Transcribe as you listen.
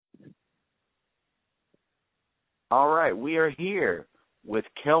All right, we are here with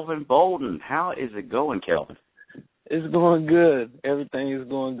Kelvin Bolden. How is it going, Kelvin? It's going good. Everything is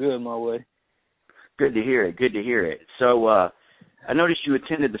going good my way. Good to hear it. Good to hear it. So I noticed you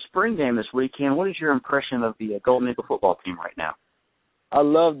attended the spring game this weekend. What is your impression of the Golden Eagle football team right now? I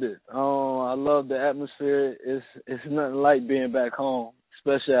loved it. I love the atmosphere. It's nothing like being back home,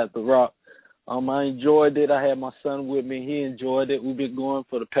 especially at the Rock. I enjoyed it. I had my son with me. He enjoyed it. We've been going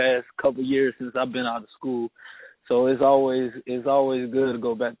for the past couple of years since I've been out of school. So it's always good to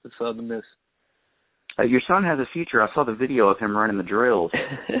go back to Southern Miss. Your son has a future. I saw the video of him running the drills.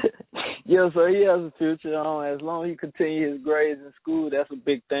 Yeah, so he has a future. As long as he continues his grades in school, that's a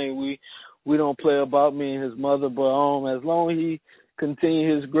big thing. We don't play about me and his mother, but as long as he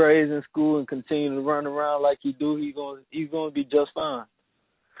continue his grades in school and continue to run around like he do, he's gonna be just fine.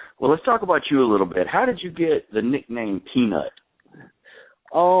 Well, let's talk about you a little bit. How did you get the nickname Peanut?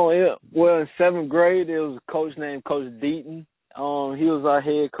 Well, in 7th grade, there was a coach named Coach Deaton. He was our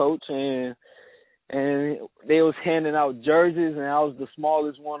head coach, and they was handing out jerseys, and I was the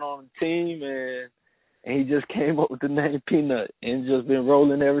smallest one on the team, and he just came up with the name Peanut, and just been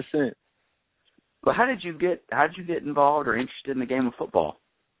rolling ever since. Well, how did you get involved or interested in the game of football?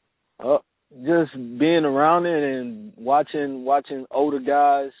 Just being around it and watching older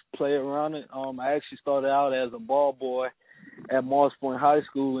guys play around it. I actually started out as a ball boy at Morris Point High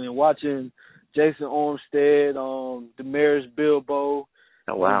School and watching Jason Armstead, Damaris Bilbo,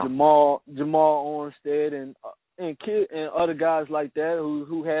 oh, wow. Jamal Armstead, and other guys like that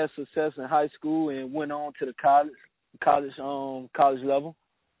who had success in high school and went on to the college level.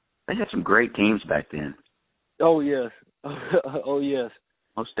 They had some great teams back then. Oh yes, oh yes.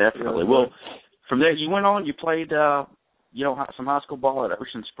 Most definitely. Well, from there you went on. You played, some high school ball at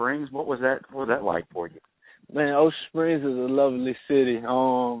Ocean Springs. What was that like for you? Man, Ocean Springs is a lovely city. It's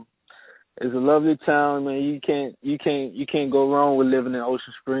a lovely town, man. You can't go wrong with living in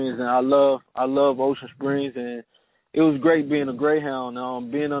Ocean Springs, and I love Ocean Springs, and it was great being a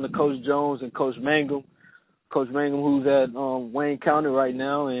Greyhound. Being under Coach Jones and Coach Mangum. Coach Mangum, who's at Wayne County right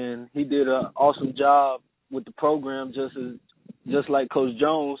now, and he did an awesome job with the program, just like Coach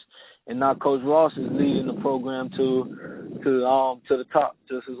Jones, and now Coach Ross is leading the program to the top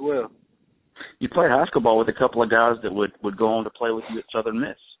just as well. You played high school ball with a couple of guys that would go on to play with you at Southern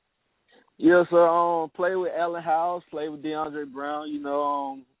Miss. Yeah, so played with Allen House, played with DeAndre Brown.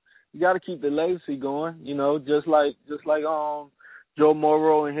 You got to keep the legacy going. Just like Joe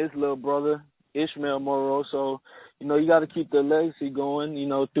Morrow and his little brother Ishmael Morrow. So you got to keep the legacy going.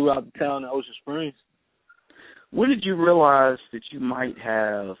 Throughout the town of Ocean Springs. When did you realize that you might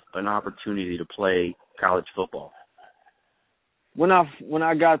have an opportunity to play college football? When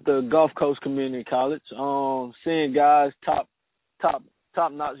I got the Gulf Coast Community College, seeing guys,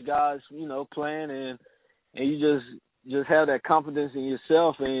 top-notch guys, playing, and you just have that confidence in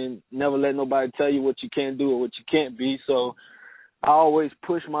yourself and never let nobody tell you what you can do or what you can't be. So I always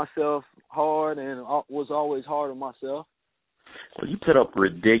pushed myself hard and was always hard on myself. Well, you put up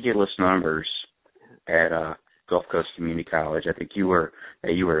ridiculous numbers at Gulf Coast Community College. I think you were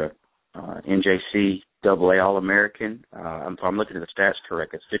NJC AA All-American. I'm looking at the stats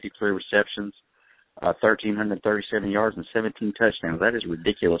correct. It's 53 receptions, 1,337 yards, and 17 touchdowns. That is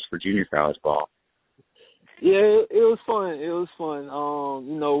ridiculous for junior college ball. Yeah, it was fun. It was fun.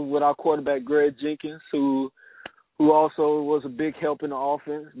 With our quarterback Greg Jenkins, who also was a big help in the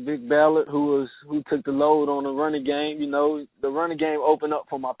offense. Big Ballard, who took the load on the running game. The running game opened up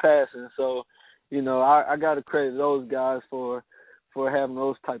for my passing. So, I got to credit those guys for having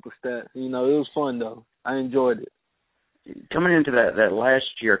those type of stats. It was fun though. I enjoyed it. Coming out of that last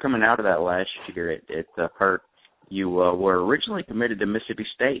year at Hurt, you were originally committed to Mississippi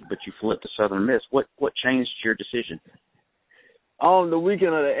State, but you flipped to Southern Miss. What changed your decision? The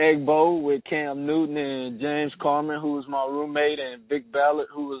weekend of the Egg Bowl with Cam Newton and James Carmen, who was my roommate, and Big Ballard,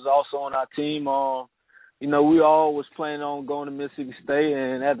 who was also on our team. We all was planning on going to Mississippi State,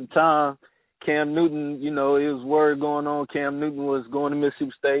 and at the time, Cam Newton, it was word going on. Cam Newton was going to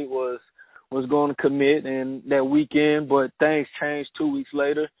Mississippi State, was going to commit, and that weekend, but things changed 2 weeks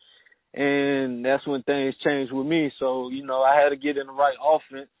later, and that's when things changed with me. So, I had to get in the right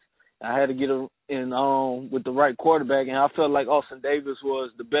offense. I had to get in with the right quarterback, and I felt like Austin Davis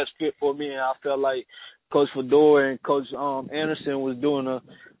was the best fit for me, and I felt like Coach Fedora and Coach Anderson was doing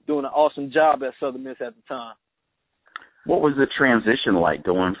an awesome job at Southern Miss at the time. What was the transition like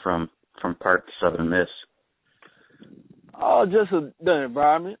going from Perth to Southern Miss? Just the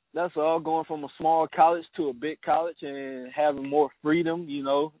environment. That's all. Going from a small college to a big college and having more freedom.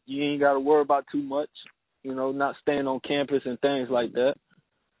 You ain't got to worry about too much. Not staying on campus and things like that.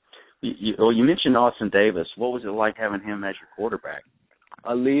 You mentioned Austin Davis. What was it like having him as your quarterback?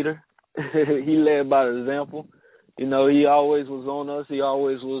 A leader. He led by example. You know, he always was on us. He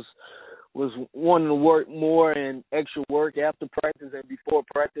always was wanting to work more and extra work after practice and before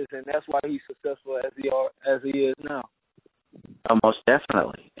practice, and that's why he's successful as he is now. Oh, most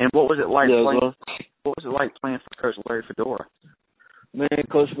definitely. And what was it like playing? What was it like playing for Coach Larry Fedora? Man,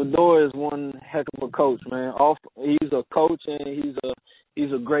 Coach Fedora is one heck of a coach, man. He's a coach and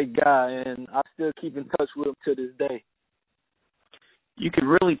he's a great guy, and I still keep in touch with him to this day. You could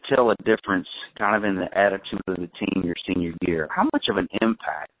really tell a difference kind of in the attitude of the team your senior year. How much of an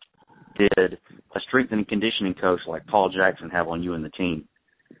impact did a strength and conditioning coach like Paul Jackson have on you and the team?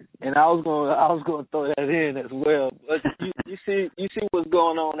 And I was going to throw that in as well. But you see what's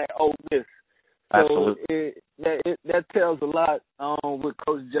going on at Ole Miss. So Absolutely. That tells a lot with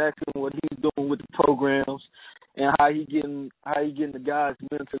Coach Jackson, what he's doing with the programs, and how he getting the guys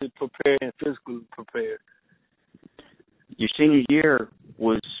mentally prepared and physically prepared. Your senior year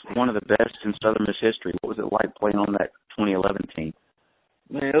was one of the best in Southern Miss history. What was it like playing on that 2011 team?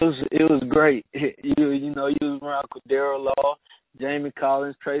 Man, it was great. You was around Cordero Law, Jamie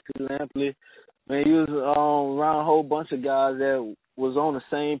Collins, Tracy Lampley. Man, you was around a whole bunch of guys that was on the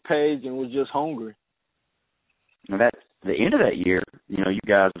same page and was just hungry. And that's the end of that year. You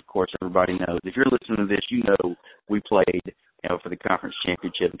guys, of course, everybody knows. If you're listening to this, we played, for the conference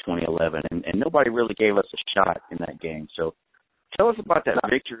championship in 2011, and nobody really gave us a shot in that game. So tell us about that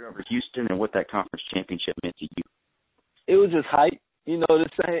victory over Houston and what that conference championship meant to you. It was just hype. It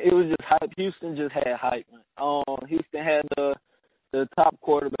was just hype. Houston just had hype. Houston had the top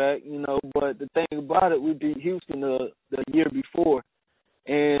quarterback, but the thing about it, we beat Houston the year before.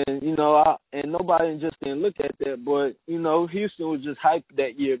 And, and nobody just didn't look at that. But, Houston was just hyped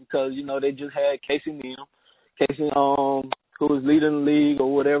that year because, they just had Casey Neal. Casey, who was leading the league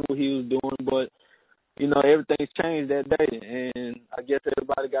or whatever he was doing. But, everything's changed that day. And I guess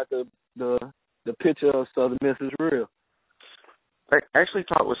everybody got the picture of Southern Miss is real. I actually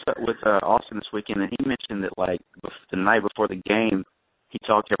talked with Austin this weekend, and he mentioned that, the night before the game, he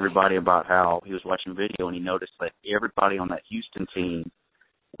talked to everybody about how he was watching video, and he noticed that everybody on that Houston team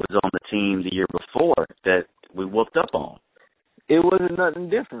was on the team the year before that we whooped up on. It wasn't nothing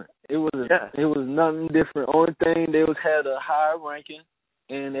different. It was nothing different. Only thing, they had a higher ranking,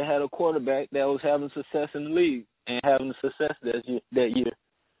 and they had a quarterback that was having success in the league and having success that year.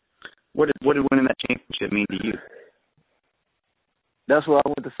 What did winning that championship mean to you? That's what I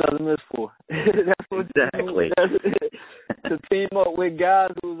went to Southern Miss for. That's what exactly. To team up with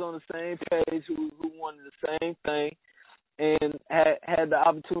guys who was on the same page, who wanted the same thing, and had the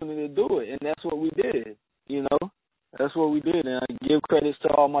opportunity to do it, and that's what we did. That's what we did, and I give credits to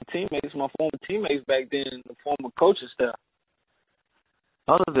all my teammates, my former teammates back then, the former coaching staff.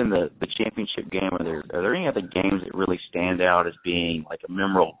 Other than the championship game, are there any other games that really stand out as being like a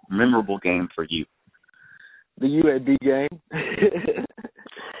memorable game for you? The UAB game.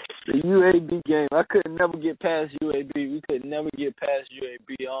 The UAB game. I could never get past UAB. We could never get past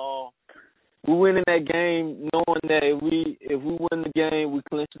UAB. We went in that game knowing that if we win the game, we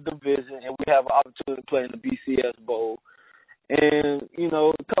clinch the division and we have an opportunity to play in the BCS Bowl. And,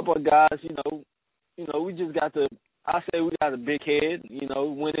 a couple of guys, we just got we got a big head,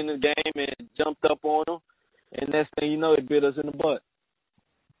 went in the game and jumped up on them. And next thing you know, it bit us in the butt.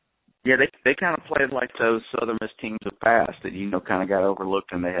 Yeah, they kind of played like those Southern Miss teams of past that, kind of got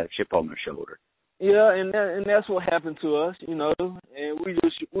overlooked and they had a chip on their shoulder. Yeah, and that's what happened to us, And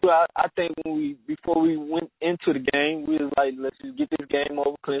I think before we went into the game, we was like, let's just get this game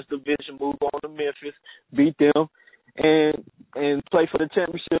over, clinch the division, move on to Memphis, beat them, and play for the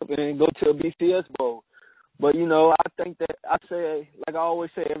championship and go to a BCS Bowl. But, I think that like I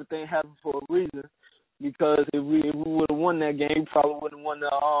always say, everything happened for a reason. Because if we would have won that game, probably wouldn't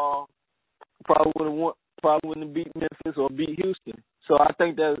have beat Memphis or beat Houston. So I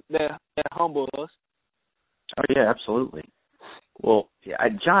think that humbled us. Oh yeah, absolutely. Well, yeah,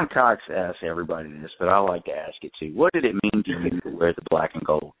 John Cox asked everybody this, but I like to ask it too. What did it mean to you to wear the black and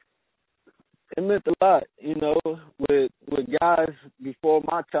gold? It meant a lot, with guys before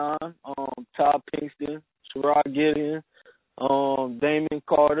my time, Todd Pinkston, Sherrod Gideon, Damon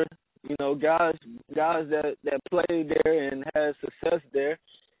Carter. Guys that played there and had success there.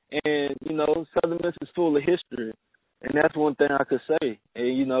 And, Southern Miss is full of history. And that's one thing I could say.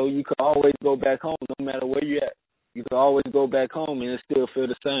 And, you can always go back home no matter where you're at. You can always go back home and it still feel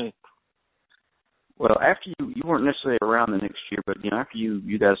the same. Well, after you weren't necessarily around the next year, but, after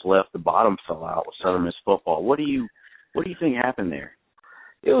you guys left, the bottom fell out with Southern Miss football. What do you think happened there?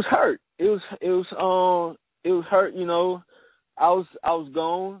 It was hurt. It was hurt, I was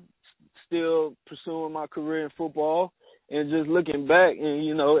gone. still pursuing my career in football and just looking back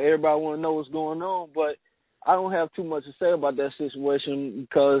and, everybody want to know what's going on. But I don't have too much to say about that situation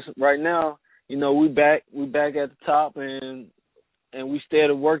because right now, we back at the top and we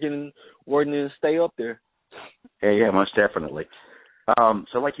started working to stay up there. Yeah, most definitely.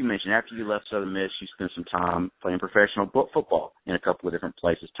 So like you mentioned, after you left Southern Miss, you spent some time playing professional football in a couple of different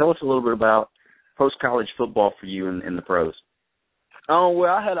places. Tell us a little bit about post-college football for you in the pros. Well,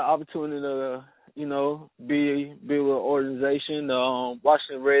 I had an opportunity to, be with an organization,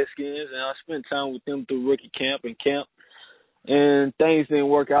 Washington Redskins, and I spent time with them through rookie camp and camp. And things didn't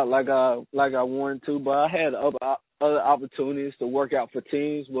work out like I wanted to, but I had other opportunities to work out for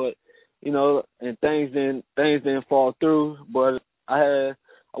teams, but and things didn't fall through. But I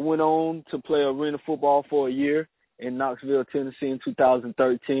went on to play arena football for a year in Knoxville, Tennessee in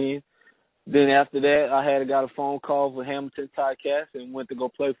 2013. Then after that, I got a phone call for Hamilton Ticats and went to go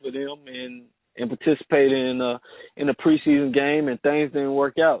play for them and participate in a preseason game, and things didn't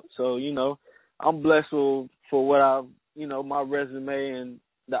work out. So I'm blessed for what my resume and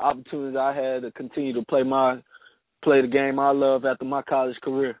the opportunities I had to continue to play the game I love after my college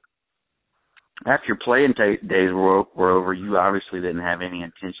career. After your playing days were over, you obviously didn't have any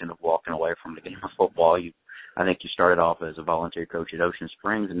intention of walking away from the game of football. I think you started off as a volunteer coach at Ocean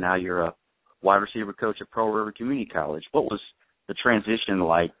Springs, and now you're a wide receiver coach at Pearl River Community College. What was the transition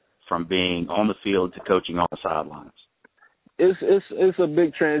like from being on the field to coaching on the sidelines? It's a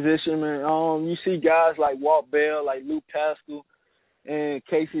big transition, man. You see guys like Walt Bell, like Lou Pascal, and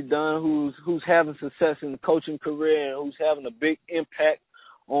Casey Dunn, who's having success in the coaching career and who's having a big impact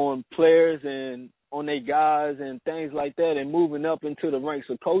on players and on their guys and things like that, and moving up into the ranks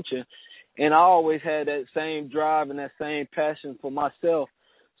of coaching. And I always had that same drive and that same passion for myself.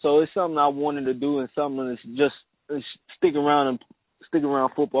 So it's something I wanted to do and something that's just stick around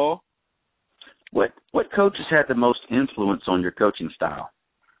football. What coaches had the most influence on your coaching style?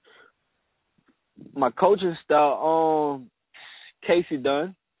 My coaching style, Casey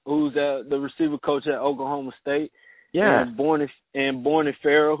Dunn, who's the receiver coach at Oklahoma State. Yeah. And Borny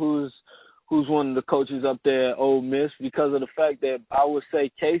Farrell, who's one of the coaches up there at Ole Miss, because of the fact that I would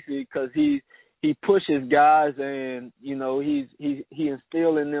say Casey, because he pushes guys and he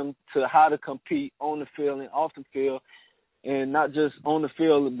instilled in them to how to compete on the field and off the field, and not just on the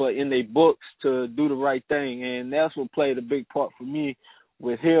field but in their books to do the right thing, and that's what played a big part for me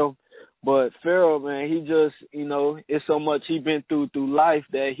with him. But Farrell, man, he just it's so much he been through life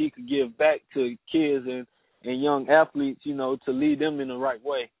that he could give back to kids and young athletes, to lead them in the right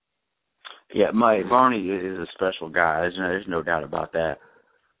way. Yeah, Barney is a special guy. There's no doubt about that.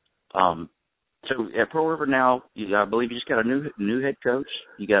 So at Pearl River now, I believe you just got a new head coach.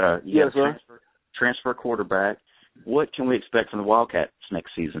 You got a transfer quarterback. What can we expect from the Wildcats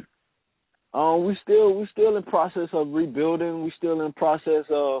next season? We still in process of rebuilding. We still in process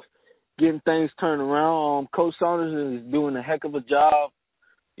of getting things turned around. Coach Saunders is doing a heck of a job,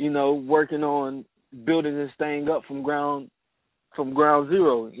 working on building this thing up from ground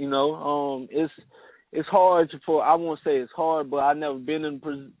zero. It's hard I won't say it's hard, but I've never been in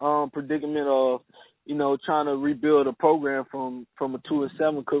predicament of trying to rebuild a program from a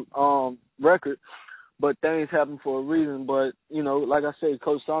 2-7 record. But things happen for a reason. But like I said,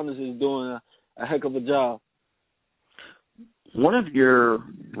 Coach Saunders is doing a heck of a job. One of your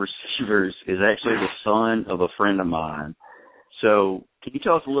receivers is actually the son of a friend of mine. So can you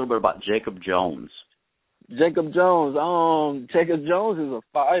tell us a little bit about Jacob Jones? Jacob Jones is a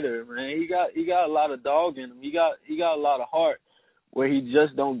fighter, man. He got a lot of dog in him. He got a lot of heart where he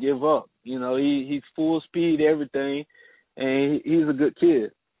just don't give up. He's full speed, everything, and he's a good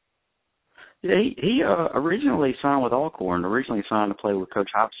kid. Yeah, he originally signed with Alcorn. Originally signed to play with Coach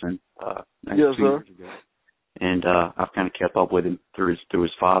Hobson. Yes, sir. 2 years ago. And I've kind of kept up with him through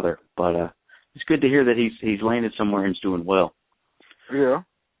his father. But it's good to hear that he's landed somewhere and he's doing well. Yeah.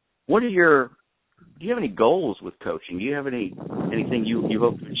 Do you have any goals with coaching? Do you have anything you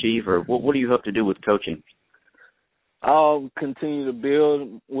hope to achieve, or what do you hope to do with coaching? I'll continue to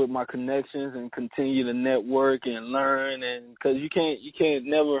build with my connections and continue to network and learn, and because you can't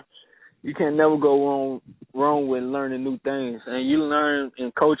never go wrong with learning new things. And you learn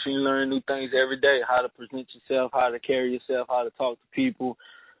in coaching, you learn new things every day: how to present yourself, how to carry yourself, how to talk to people,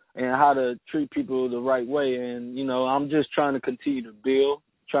 and how to treat people the right way. And I'm just trying to continue to build,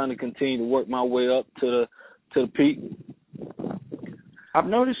 trying to continue to work my way up to the peak. I've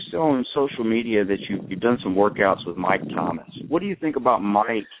noticed on social media that you've done some workouts with Mike Thomas. What do you think about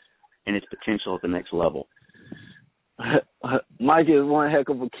Mike and his potential at the next level? Mike is one heck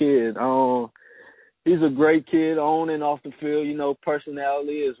of a kid. he's a great kid on and off the field. You know,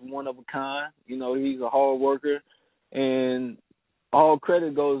 personality is one of a kind. You know, he's a hard worker, and all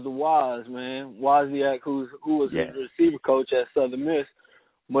credit goes to Wise, man. Wozniak, who was his receiver coach at Southern Miss.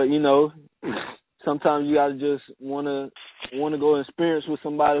 But you know, sometimes you gotta just wanna go experience with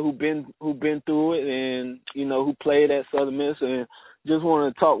somebody who been through it, and you know, who played at Southern Miss, and just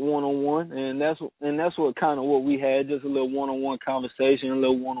want to talk one-on-one, and that's what kind of what we had, just a little one-on-one conversation, a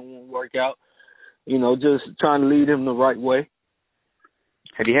little one-on-one workout. You know, just trying to lead him the right way.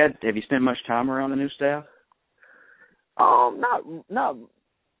 Have you spent much time around the new staff?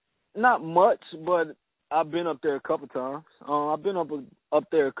 Not much, but I've been up there a couple times. I've been up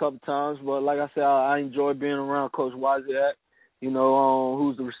there a couple times, but like I said, I enjoy being around Coach Wozniak, you know,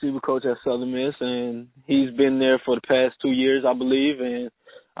 who's the receiver coach at Southern Miss, and he's been there for the past 2 years, I believe, and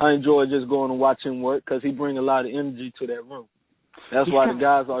I enjoy just going and watching work because he brings a lot of energy to that room. That's why the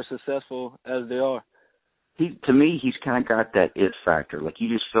guys are successful as they are. To me, he's kind of got that it factor. Like, you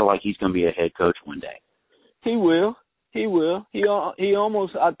just feel like he's going to be a head coach one day. He will. He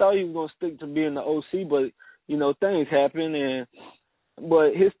almost, I thought he was going to stick to being the OC, but, you know, things happen,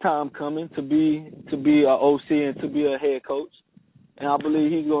 but his time coming to be a OC and to be a head coach, and I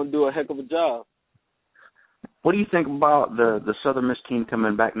believe he's going to do a heck of a job. What do you think about the Southern Miss team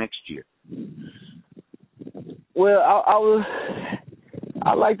coming back next year? Well,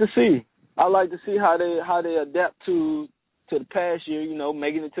 I like to see. I like to see how they adapt to the past year. You know,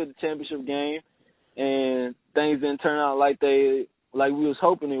 making it to the championship game, and things didn't turn out like we was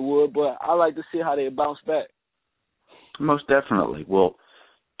hoping it would. But I like to see how they bounce back. Most definitely. Well,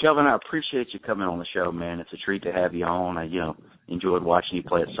 Kelvin, I appreciate you coming on the show, man. It's a treat to have you on. I enjoyed watching you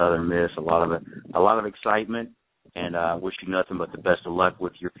play at Southern Miss. A lot of excitement, and I wish you nothing but the best of luck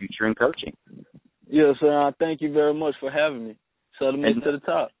with your future in coaching. Yes, sir. Thank you very much for having me. Southern Miss to the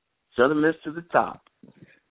top. Southern Miss to the top.